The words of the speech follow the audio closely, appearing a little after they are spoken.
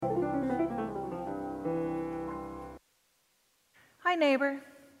Hi, neighbor.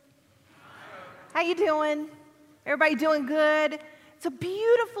 How you doing? Everybody doing good? It's a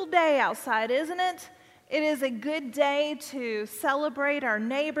beautiful day outside, isn't it? It is a good day to celebrate our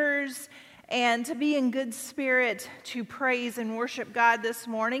neighbors and to be in good spirit to praise and worship God this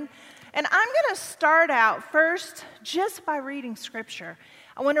morning. And I'm going to start out first just by reading scripture.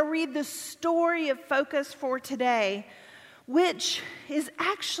 I want to read the story of focus for today, which is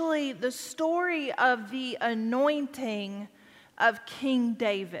actually the story of the anointing of King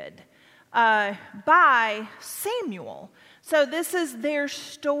David by Samuel. So this is their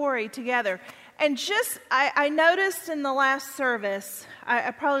story together. And just, I noticed in the last service,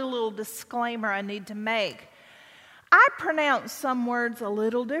 probably a little disclaimer I need to make. I pronounce some words a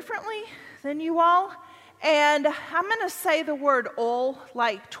little differently than you all. And I'm going to say the word oil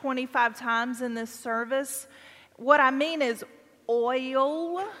like 25 times in this service. What I mean is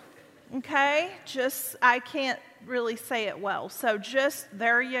oil, okay? I can't really say it well. So just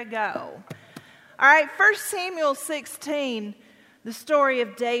there you go. All right, 1 Samuel 16, the story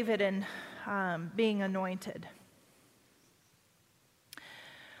of David and being anointed.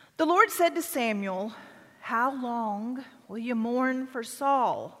 The Lord said to Samuel, "How long will you mourn for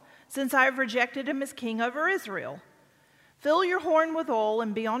Saul, since I have rejected him as king over Israel? Fill your horn with oil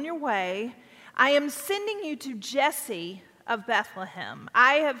and be on your way. I am sending you to Jesse of Bethlehem.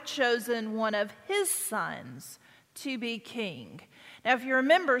 I have chosen one of his sons to be king." Now, if you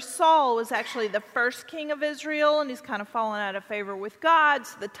remember, Saul was actually the first king of Israel, and he's kind of fallen out of favor with God.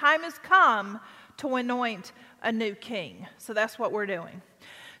 So the time has come to anoint a new king. So that's what we're doing.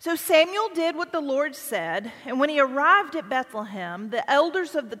 So Samuel did what the Lord said, and when he arrived at Bethlehem, the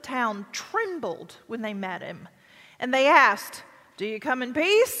elders of the town trembled when they met him. And they asked, "Do you come in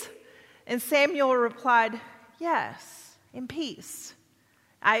peace?" And Samuel replied, "Yes, in peace.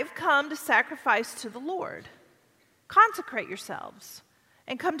 I have come to sacrifice to the Lord. Consecrate yourselves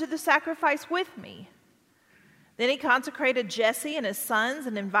and come to the sacrifice with me." Then he consecrated Jesse and his sons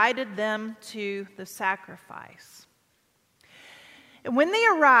and invited them to the sacrifice. And when they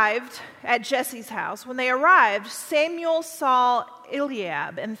arrived at Jesse's house, Samuel saw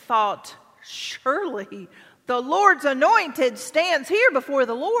Eliab and thought, "Surely the Lord's anointed stands here before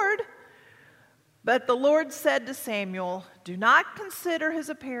the Lord." But the Lord said to Samuel, "Do not consider his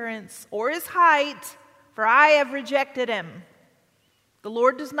appearance or his height, for I have rejected him. The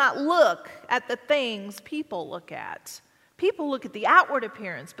Lord does not look at the things people look at. People look at the outward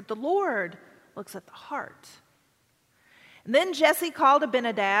appearance, but the Lord looks at the heart." And then Jesse called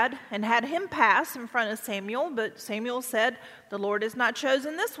Abinadab and had him pass in front of Samuel, but Samuel said, "The Lord has not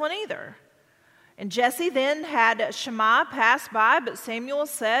chosen this one either." And Jesse then had Shammah pass by, but Samuel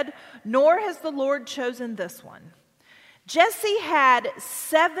said, "Nor has the Lord chosen this one." Jesse had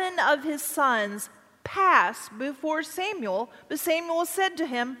 7 of his sons pass before Samuel, but Samuel said to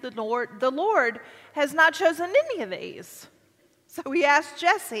him, the Lord has not chosen any of these." So he asked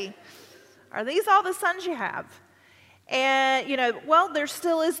Jesse, "Are these all the sons you have?" And, "Well, there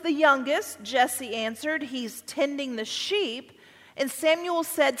still is the youngest," Jesse answered. "He's tending the sheep." And Samuel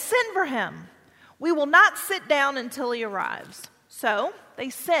said, "Send for him. We will not sit down until he arrives." So they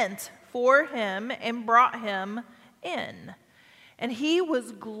sent for him and brought him in. And he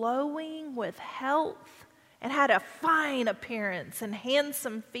was glowing with health and had a fine appearance and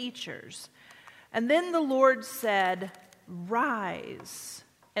handsome features. And then the Lord said, "Rise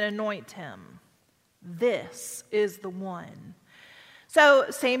and anoint him. This is the one." So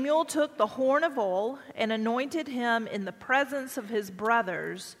Samuel took the horn of oil and anointed him in the presence of his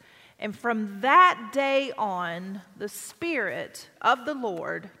brothers. And from that day on, the Spirit of the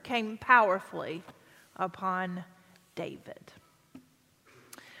Lord came powerfully upon David.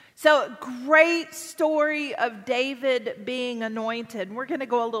 So, great story of David being anointed. We're going to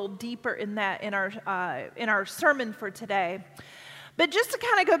go a little deeper in that in our sermon for today. But just to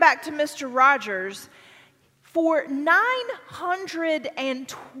kind of go back to Mr. Rogers, for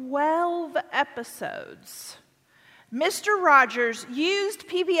 912 episodes, Mr. Rogers used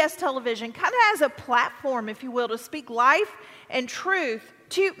PBS television kind of as a platform, if you will, to speak life and truth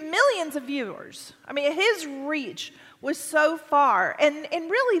to millions of viewers. I mean, his reach was so far, and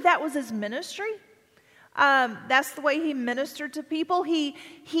really that was his ministry. That's the way he ministered to people. He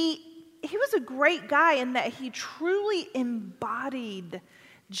was a great guy in that he truly embodied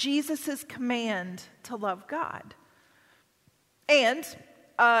Jesus' command to love God. And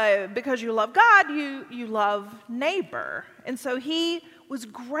because you love God, you love neighbor. And so he was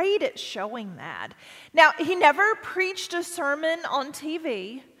great at showing that. Now, he never preached a sermon on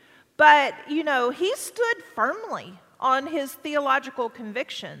TV, but, he stood firmly on his theological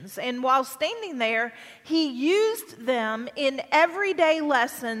convictions. And while standing there, he used them in everyday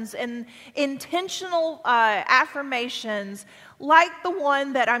lessons and intentional affirmations like the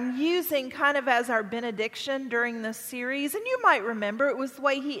one that I'm using kind of as our benediction during this series. And you might remember it was the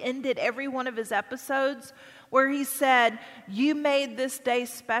way he ended every one of his episodes, where he said, "You made this day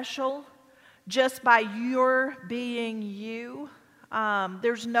special just by your being you.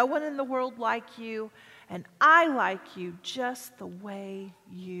 There's no one in the world like you, and I like you just the way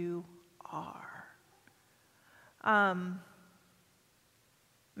you are."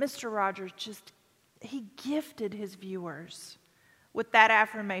 Mr. Rogers he gifted his viewers with that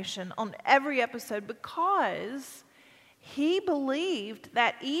affirmation on every episode because he believed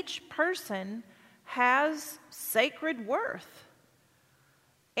that each person has sacred worth.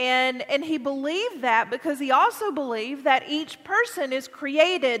 And he believed that because he also believed that each person is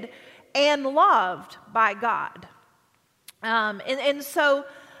created and loved by God. So,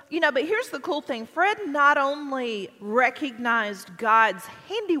 but here's the cool thing. Fred not only recognized God's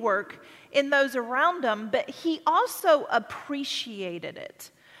handiwork in those around him, but he also appreciated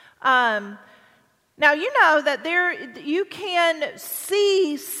it. Now, you know that you can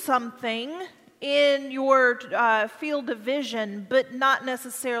see something in your field of vision, but not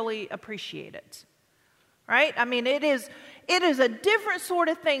necessarily appreciate it, right? I mean, it is a different sort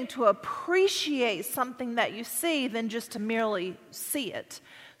of thing to appreciate something that you see than just to merely see it.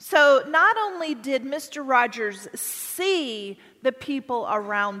 So not only did Mr. Rogers see the people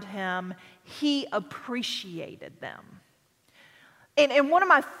around him, he appreciated them. And one of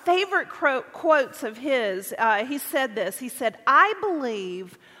my favorite quotes of his, he said this. He said, "I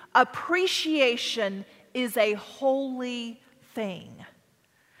believe appreciation is a holy thing.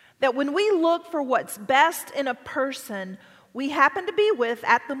 That when we look for what's best in a person we happen to be with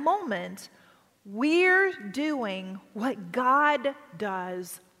at the moment, we're doing what God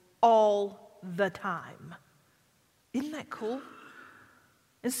does all the time." Isn't that cool?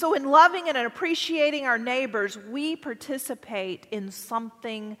 And so in loving and appreciating our neighbors, we participate in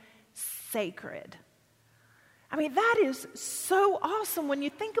something sacred. I mean, that is so awesome when you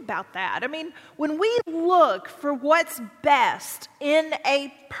think about that. I mean, when we look for what's best in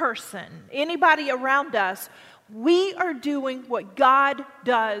a person, anybody around us, we are doing what God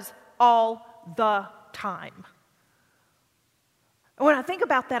does all the time. And when I think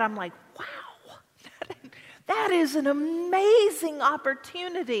about that, I'm like, wow, that is an amazing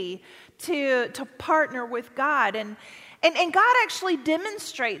opportunity to partner with God. And God actually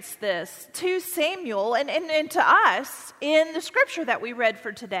demonstrates this to Samuel and to us in the scripture that we read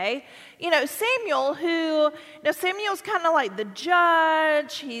for today. Samuel's kind of like the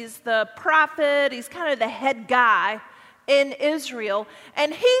judge, he's the prophet, he's kind of the head guy in Israel,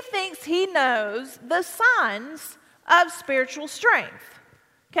 and he thinks he knows the signs of spiritual strength.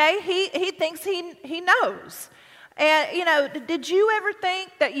 Okay? He thinks he knows. And, did you ever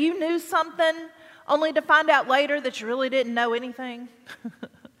think that you knew something only to find out later that you really didn't know anything?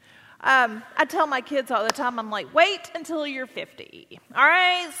 I tell my kids all the time, I'm like, wait until you're 50. All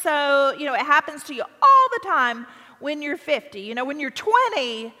right? So, it happens to you all the time when you're 50. When you're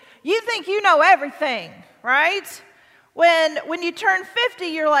 20, you think you know everything, right? When you turn 50,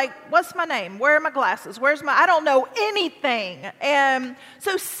 you're like, what's my name? Where are my glasses? I don't know anything. And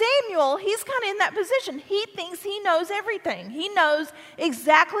so Samuel, he's kind of in that position. He thinks he knows everything. He knows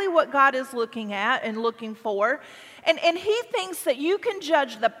exactly what God is looking at and looking for. And he thinks that you can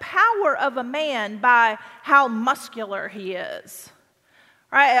judge the power of a man by how muscular he is.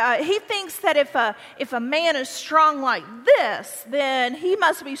 Right? He thinks that if a man is strong like this, then he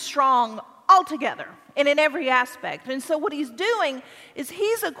must be strong altogether and in every aspect. And so what he's doing is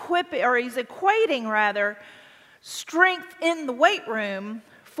he's equating strength in the weight room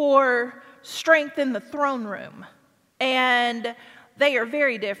for strength in the throne room. And they are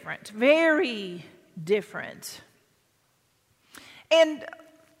very different, very different. And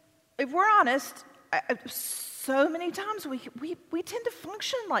if we're honest, so many times we tend to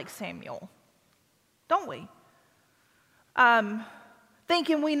function like Samuel, don't we?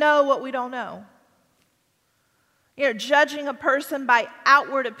 Thinking we know what we don't know. Judging a person by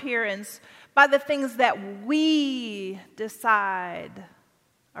outward appearance, by the things that we decide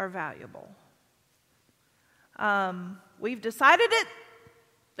are valuable. We've decided it,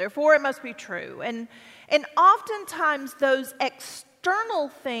 therefore it must be true. And oftentimes those external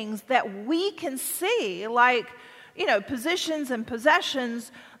things that we can see, like, positions and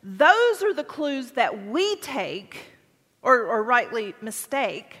possessions, those are the clues that we take or rightly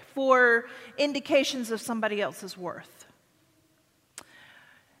mistake for indications of somebody else's worth.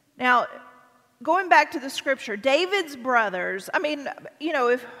 Now, going back to the scripture, David's brothers,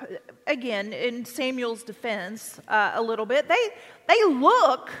 if again, in Samuel's defense a little bit, they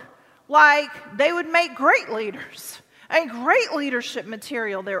look like they would make great leaders and great leadership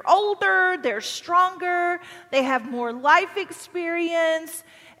material. They're older, they're stronger, they have more life experience.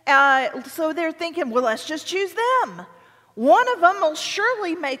 So they're thinking, well, let's just choose them. One of them will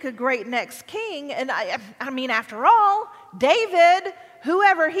surely make a great next king. And after all, David,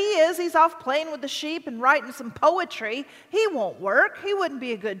 whoever he is, he's off playing with the sheep and writing some poetry. He won't work. He wouldn't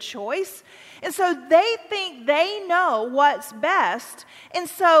be a good choice. And so they think they know what's best. And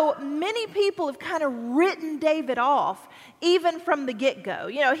so many people have kind of written David off, even from the get-go.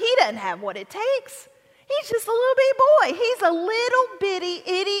 He doesn't have what it takes. He's just a little bitty boy. He's a little bitty,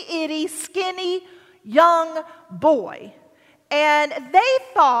 itty, skinny, young boy. And they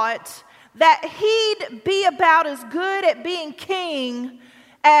thought that he'd be about as good at being king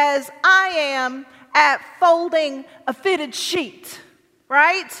as I am at folding a fitted sheet,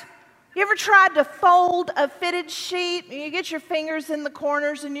 right? You ever tried to fold a fitted sheet? You get your fingers in the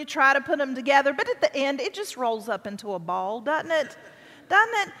corners and you try to put them together, but at the end, it just rolls up into a ball, doesn't it?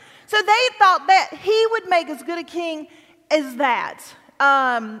 So they thought that he would make as good a king as that.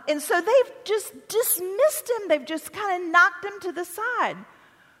 And so they've just dismissed him. They've just kind of knocked him to the side.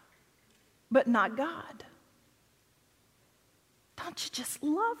 But not God. Don't you just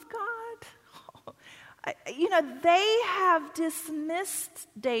love God? They have dismissed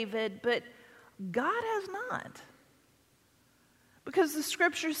David, but God has not. Because the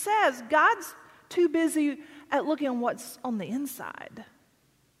scripture says God's too busy at looking at what's on the inside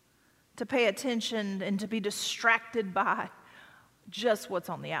to pay attention and to be distracted by just what's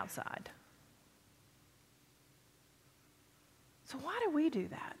on the outside. So why do we do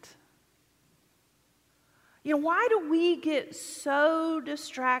that? Why do we get so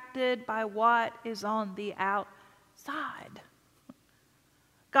distracted by what is on the outside?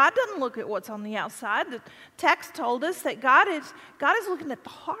 God doesn't look at what's on the outside. The text told us that God is looking at the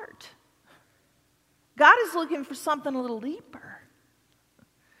heart. God is looking for something a little deeper.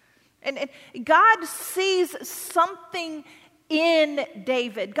 And God sees something in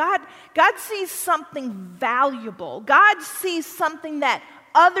David. God sees something valuable. God sees something that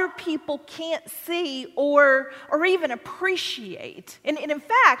other people can't see or even appreciate. And in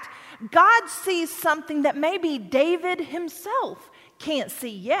fact, God sees something that maybe David himself can't see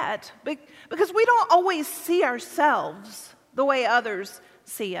yet, because we don't always see ourselves the way others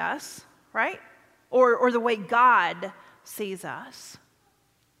see us, right? Or the way God sees us.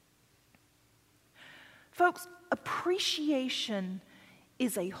 Folks, appreciation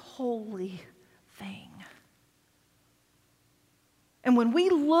is a holy thing. And when we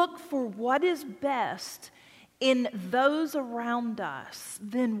look for what is best in those around us,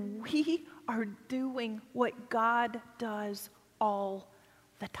 then we are doing what God does all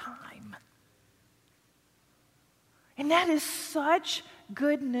the time. And that is such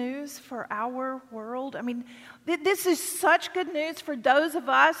good news for our world. This is such good news for those of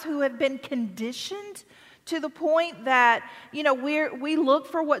us who have been conditioned to the point that, we look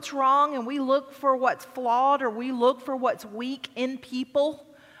for what's wrong and we look for what's flawed, or we look for what's weak in people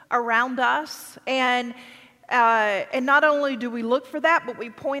around us. And not only do we look for that, but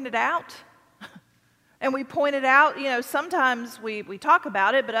we point it out. And we point it out, sometimes we talk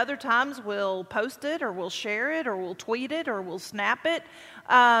about it, but other times we'll post it, or we'll share it, or we'll tweet it, or we'll snap it.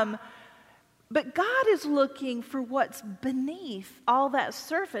 But God is looking for what's beneath all that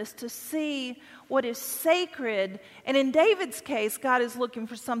surface to see what is sacred. And in David's case, God is looking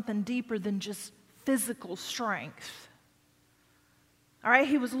for something deeper than just physical strength. All right,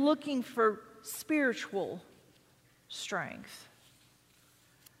 he was looking for spiritual strength.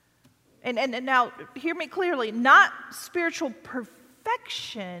 And now, hear me clearly, not spiritual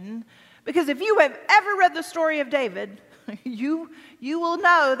perfection, because if you have ever read the story of David, you will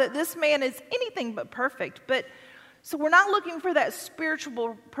know that this man is anything but perfect. But so we're not looking for that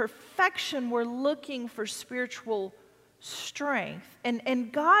spiritual perfection, we're looking for spiritual strength.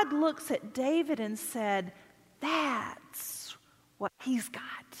 And God looks at David and said, that's what he's got.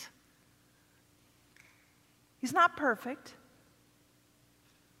 He's not perfect.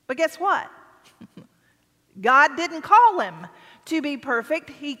 But guess what? God didn't call him to be perfect.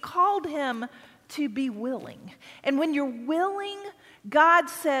 He called him to be willing. And when you're willing, God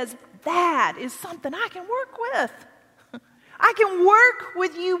says, that is something I can work with. I can work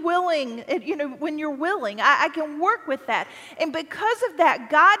with you willing, when you're willing. I can work with that. And because of that,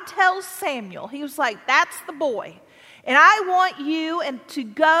 God tells Samuel, he was like, that's the boy. And I want you to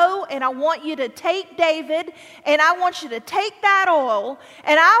go, and I want you to take David, and I want you to take that oil,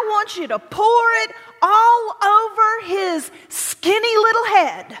 and I want you to pour it all over his skinny little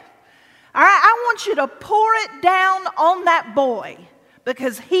head. All right, I want you to pour it down on that boy,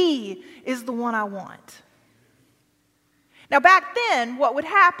 because he is the one I want. Now, back then, what would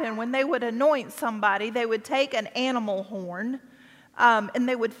happen when they would anoint somebody, they would take an animal horn, and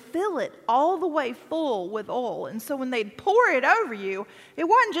they would fill it all the way full with oil. And so when they'd pour it over you, it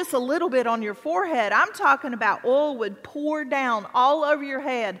wasn't just a little bit on your forehead. I'm talking about oil would pour down all over your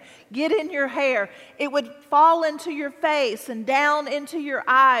head, get in your hair. It would fall into your face and down into your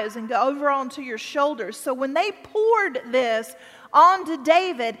eyes and go over onto your shoulders. So when they poured this onto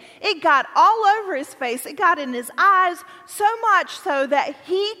David, it got all over his face. It got in his eyes, so much so that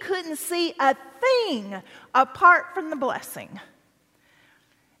he couldn't see a thing apart from the blessing.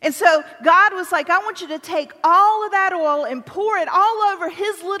 And so God was like, I want you to take all of that oil and pour it all over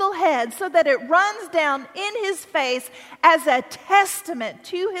his little head so that it runs down in his face as a testament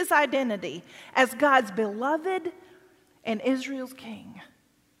to his identity as God's beloved and Israel's king.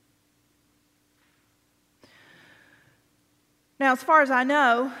 Now, as far as I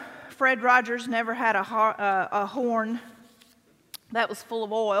know, Fred Rogers never had a horn that was full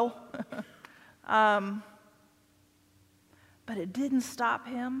of oil. But it didn't stop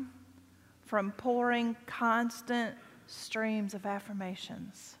him from pouring constant streams of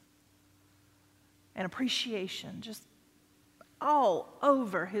affirmations and appreciation just all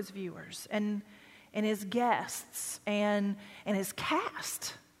over his viewers and his guests and his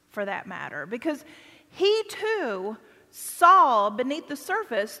cast, for that matter, because he too saw beneath the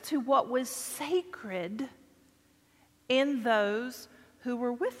surface to what was sacred in those who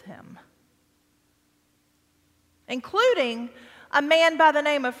were with him, including a man by the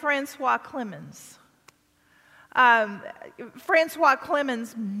name of Francois Clemens. Francois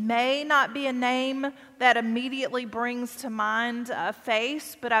Clemens may not be a name that immediately brings to mind a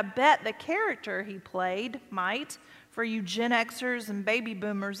face, but I bet the character he played might, for you Gen Xers and baby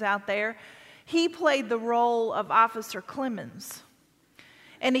boomers out there. He played the role of Officer Clemens.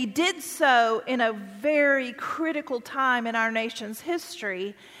 And he did so in a very critical time in our nation's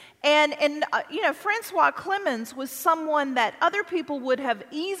history. And Francois Clemens was someone that other people would have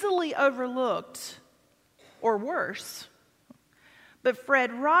easily overlooked, or worse. But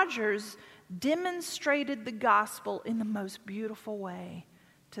Fred Rogers demonstrated the gospel in the most beautiful way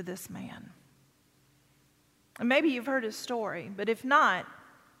to this man. And maybe you've heard his story, but if not,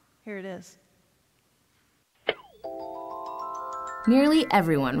 here it is. Nearly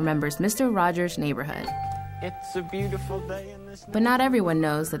everyone remembers Mr. Rogers' Neighborhood. It's a beautiful day in this. But not everyone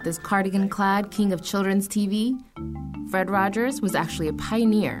knows that this cardigan-clad king of children's TV, Fred Rogers, was actually a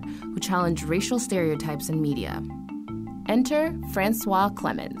pioneer who challenged racial stereotypes in media. Enter Francois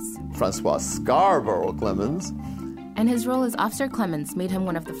Clemens. Francois Scarborough Clemens. And his role as Officer Clemens made him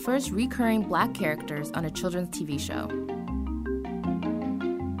one of the first recurring black characters on a children's TV show.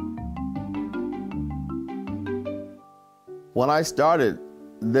 When I started,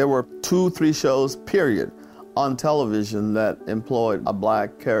 there were 2-3 shows, period, on television that employed a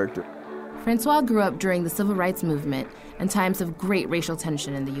black character. Francois grew up during the Civil Rights Movement and times of great racial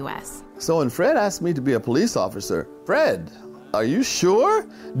tension in the U.S. So when Fred asked me to be a police officer, Fred, are you sure?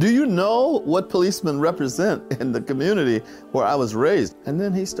 Do you know what policemen represent in the community where I was raised? And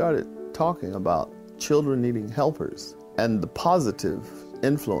then he started talking about children needing helpers and the positive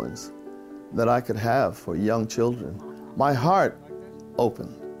influence that I could have for young children. My heart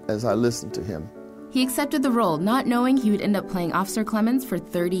opened as I listened to him. He accepted the role, not knowing he would end up playing Officer Clemens for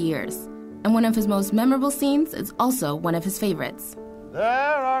 30 years. And one of his most memorable scenes is also one of his favorites. There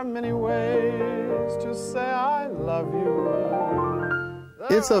are many ways to say I love you.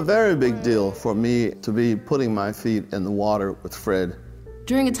 It's a very big deal for me to be putting my feet in the water with Fred.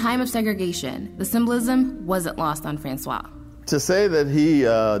 During a time of segregation, the symbolism wasn't lost on Francois. To say that he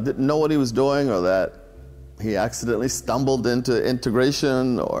didn't know what he was doing, or that he accidentally stumbled into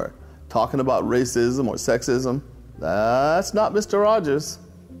integration or talking about racism or sexism, that's not Mr. Rogers.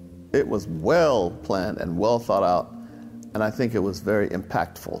 It was well planned and well thought out, and I think it was very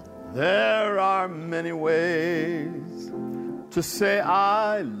impactful. There are many ways to say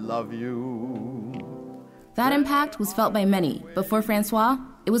I love you. That impact was felt by many, but for Francois,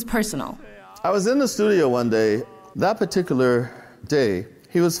 it was personal. I was in the studio one day. That particular day,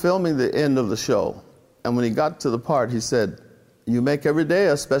 he was filming the end of the show. And when he got to the part, he said, "You make every day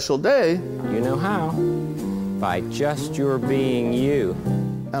a special day." You know how? By just your being you.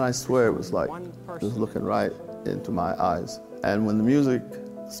 And I swear it was like, he was looking right into my eyes. And when the music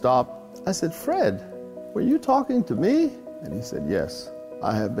stopped, I said, "Fred, were you talking to me? And he said, yes,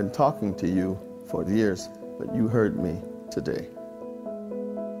 I have been talking to you for years, but you heard me today.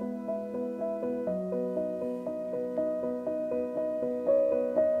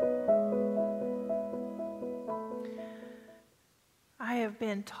 I have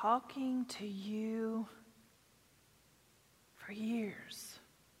been talking to you for years,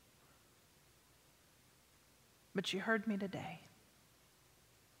 but you heard me today.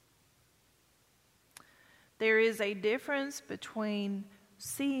 There is a difference between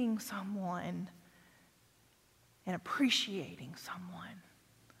seeing someone and appreciating someone.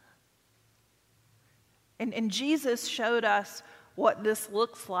 And Jesus showed us what this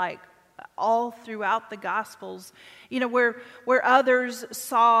looks like all throughout the Gospels. You know, where others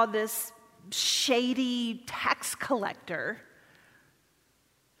saw this shady tax collector,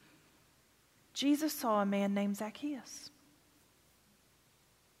 Jesus saw a man named Zacchaeus.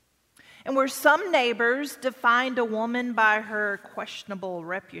 And where some neighbors defined a woman by her questionable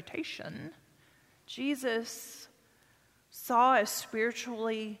reputation, Jesus saw a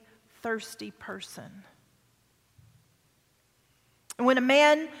spiritually thirsty person. And when a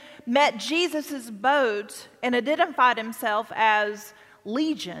man met Jesus' boat and identified himself as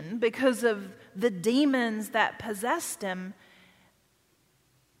Legion because of the demons that possessed him,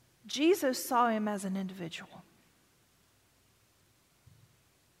 Jesus saw him as an individual.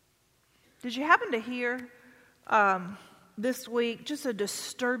 Did you happen to hear this week just a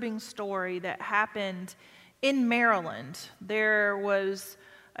disturbing story that happened in Maryland? There was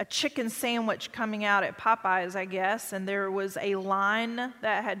a chicken sandwich coming out at Popeyes, I guess, and there was a line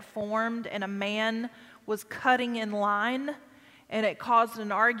that had formed, and a man was cutting in line, and it caused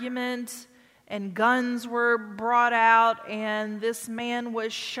an argument, and guns were brought out, and this man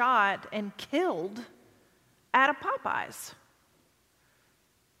was shot and killed at a Popeyes.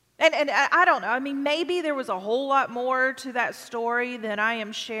 And I don't know. I mean, maybe there was a whole lot more to that story than I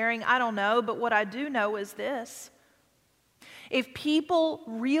am sharing. I don't know. But what I do know is this. If people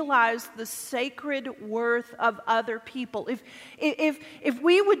realize the sacred worth of other people, if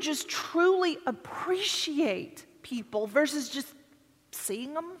we would just truly appreciate people versus just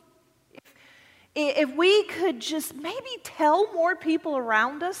seeing them, if we could just maybe tell more people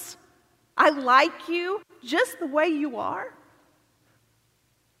around us, I like you just the way you are,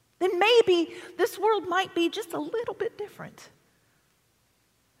 then maybe this world might be just a little bit different.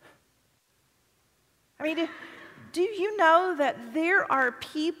 I mean, do you know that there are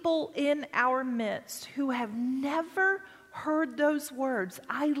people in our midst who have never heard those words,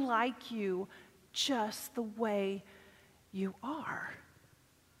 I like you just the way you are?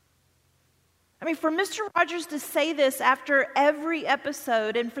 I mean, for Mr. Rogers to say this after every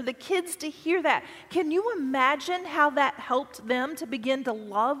episode and for the kids to hear that, can you imagine how that helped them to begin to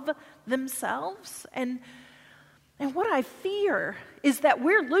love themselves? And what I fear is that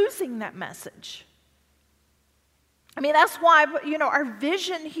we're losing that message. I mean, that's why, our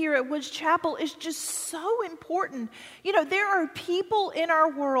vision here at Woods Chapel is just so important. There are people in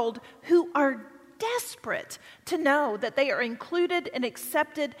our world who are desperate to know that they are included and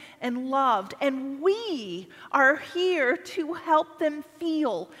accepted and loved. And we are here to help them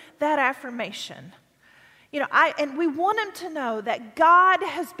feel that affirmation. And we want them to know that God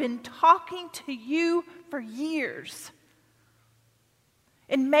has been talking to you for years.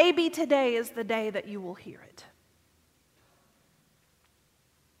 And maybe today is the day that you will hear it.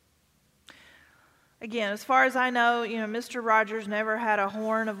 Again, as far as I know, Mr. Rogers never had a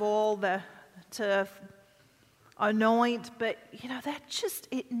horn of oil to anoint, but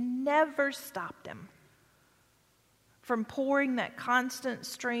it never stopped him from pouring that constant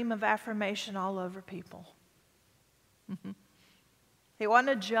stream of affirmation all over people. He wasn't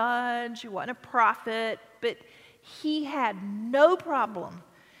a judge, he wasn't a prophet, but he had no problem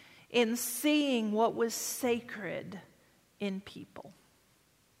in seeing what was sacred in people.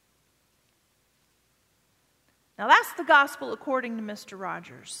 Now that's the gospel according to Mr.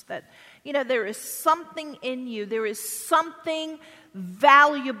 Rogers, that, there is something in you, there is something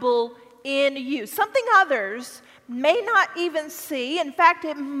valuable in you, something others may not even see. In fact,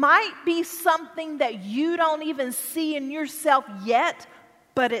 it might be something that you don't even see in yourself yet,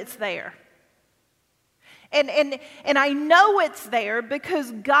 but it's there. And I know it's there because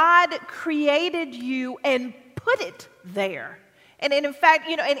God created you and put it there. And in fact,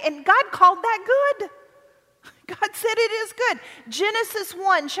 and God called that good. God said it is good. Genesis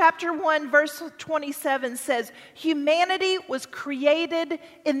 1, chapter 1, verse 27 says, humanity was created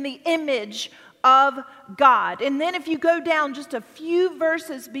in the image of God. And then if you go down just a few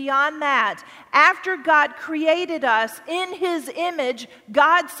verses beyond that, after God created us in His image,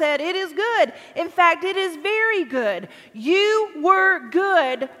 God said, "It is good. In fact, it is very good." You were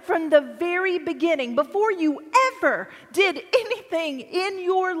good from the very beginning. Before you ever did anything in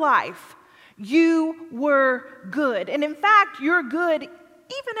your life, you were good. And in fact, you're good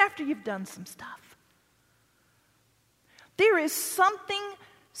even after you've done some stuff. There is something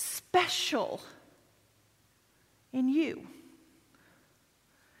special in you,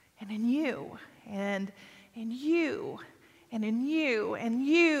 and in you, and in you, and in you, and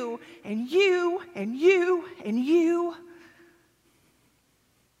you, and you, and you, and you.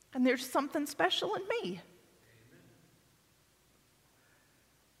 And there's something special in me.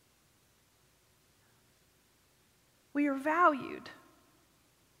 We are valued,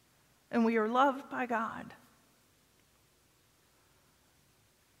 and we are loved by God.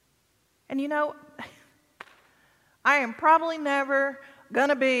 And you know, I am probably never going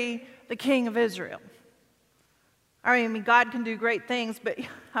to be the king of Israel. I mean, God can do great things, but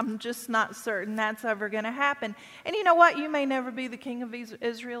I'm just not certain that's ever going to happen. And you know what? You may never be the king of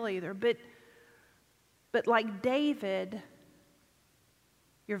Israel either. But like David,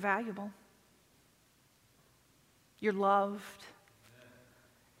 you're valuable. You're loved.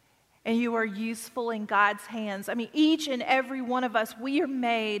 And you are useful in God's hands. I mean, each and every one of us, we are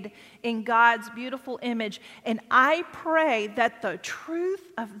made in God's beautiful image. And I pray that the truth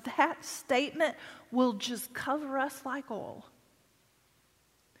of that statement will just cover us like oil.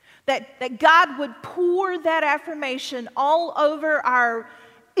 That God would pour that affirmation all over our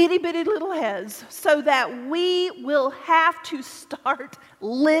itty-bitty little heads so that we will have to start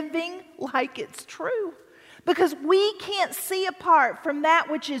living like it's true. Because we can't see apart from that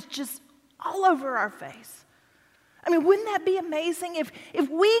which is just all over our face. I mean, wouldn't that be amazing if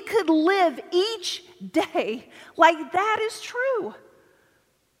we could live each day like that is true?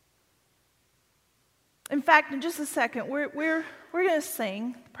 In fact, in just a second, we're going to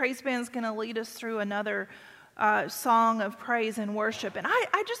sing. The praise band's going to lead us through another song of praise and worship. And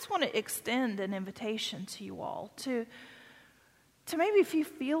I just want to extend an invitation to you all to maybe, if you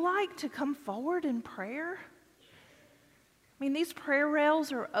feel like, to come forward in prayer. I mean, these prayer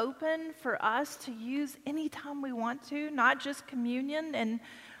rails are open for us to use anytime we want to, not just communion. And,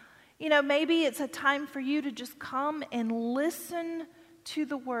 you know, maybe it's a time for you to just come and listen to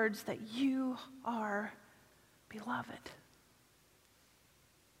the words that you are beloved.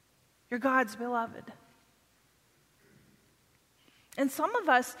 You're God's beloved. And some of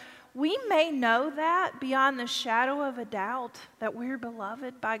us, we may know that beyond the shadow of a doubt that we're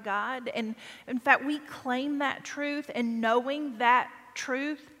beloved by God. And in fact, we claim that truth, and knowing that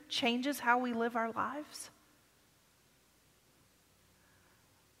truth changes how we live our lives.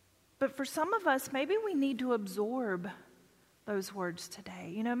 But for some of us, maybe we need to absorb those words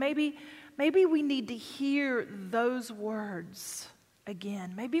today. You know, maybe we need to hear those words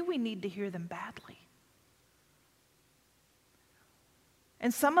again. Maybe we need to hear them badly.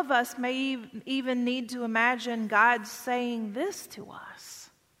 And some of us may even need to imagine God saying this to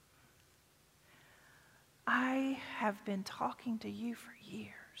us: I have been talking to you for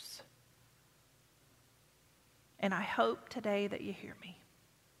years, and I hope today that you hear me.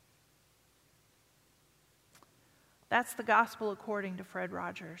 That's the gospel according to Fred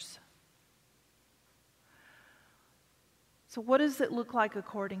Rogers. So what does it look like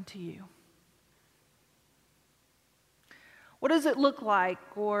according to you? What does it look like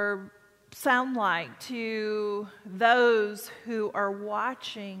or sound like to those who are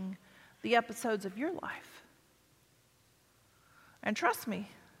watching the episodes of your life? And trust me,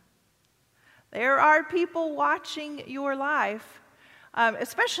 there are people watching your life,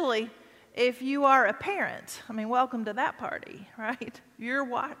 especially if you are a parent. I mean, welcome to that party, right? You're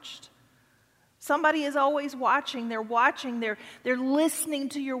watched. Somebody is always watching. They're watching. They're listening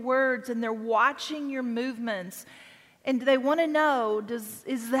to your words, and they're watching your movements. And they want to know,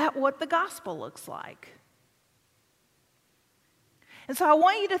 is that what the gospel looks like? And so I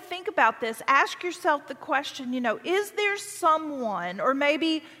want you to think about this. Ask yourself the question, is there someone, or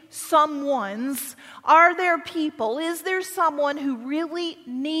maybe someones, are there people, is there someone who really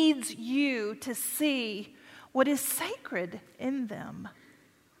needs you to see what is sacred in them?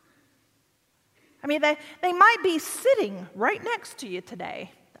 I mean, they might be sitting right next to you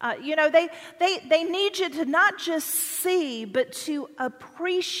today. They need you to not just see, but to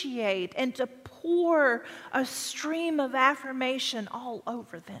appreciate and to pour a stream of affirmation all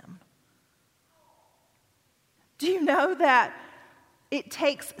over them. Do you know that it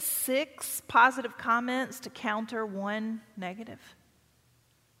takes 6 positive comments to counter 1 negative?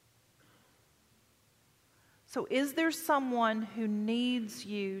 So is there someone who needs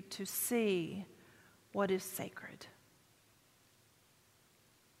you to see what is sacred?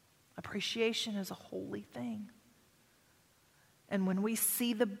 Appreciation is a holy thing. And when we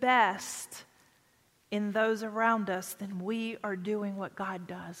see the best in those around us, then we are doing what God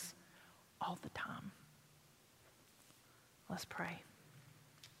does all the time. Let's pray.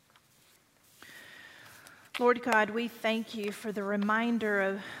 Lord God, we thank you for the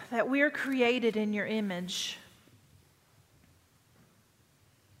reminder that we are created in your image.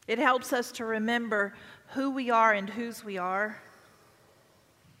 It helps us to remember who we are and whose we are.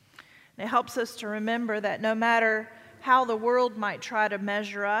 It helps us to remember that no matter how the world might try to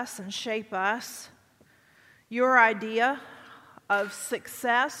measure us and shape us, your idea of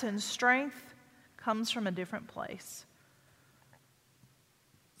success and strength comes from a different place.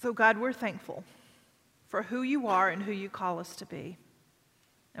 So God, we're thankful for who you are and who you call us to be.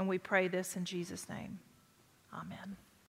 And we pray this in Jesus' name. Amen.